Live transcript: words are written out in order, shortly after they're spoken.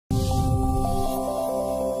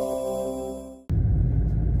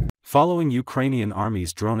Following Ukrainian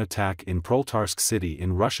army's drone attack in Proletarsk city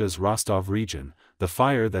in Russia's Rostov region, the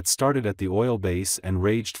fire that started at the oil base and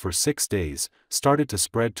raged for 6 days, started to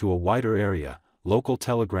spread to a wider area, local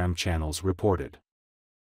Telegram channels reported.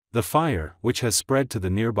 The fire, which has spread to the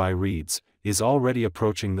nearby reeds, is already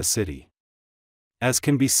approaching the city. As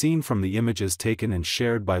can be seen from the images taken and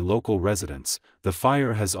shared by local residents, the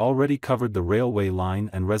fire has already covered the railway line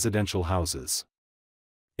and residential houses.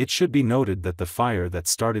 It should be noted that the fire that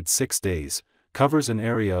started 6 days, covers an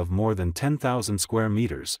area of more than 10,000 square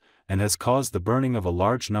meters, and has caused the burning of a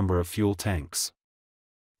large number of fuel tanks.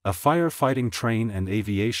 A firefighting train and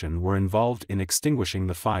aviation were involved in extinguishing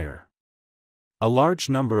the fire. A large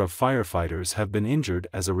number of firefighters have been injured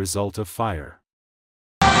as a result of fire.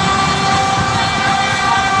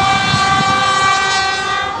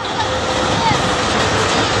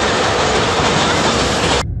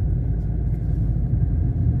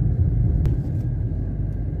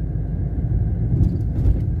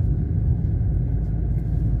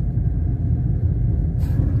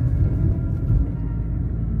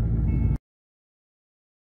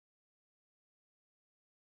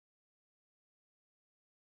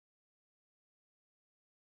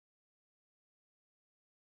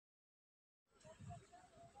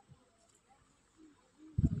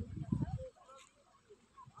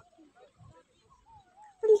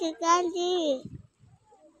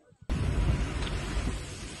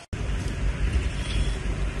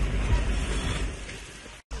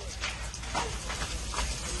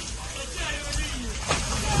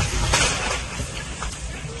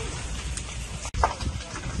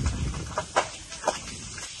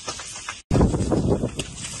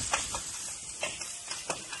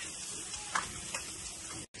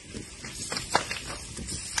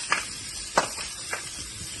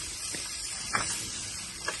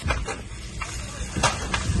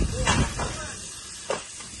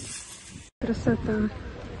 Красота.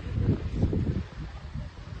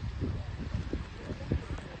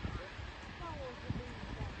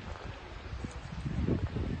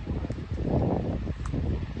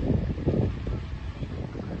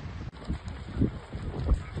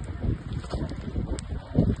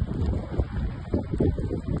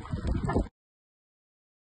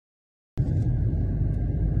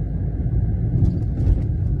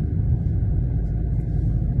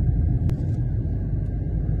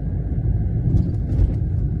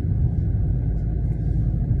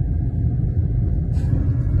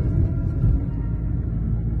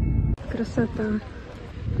 Красота.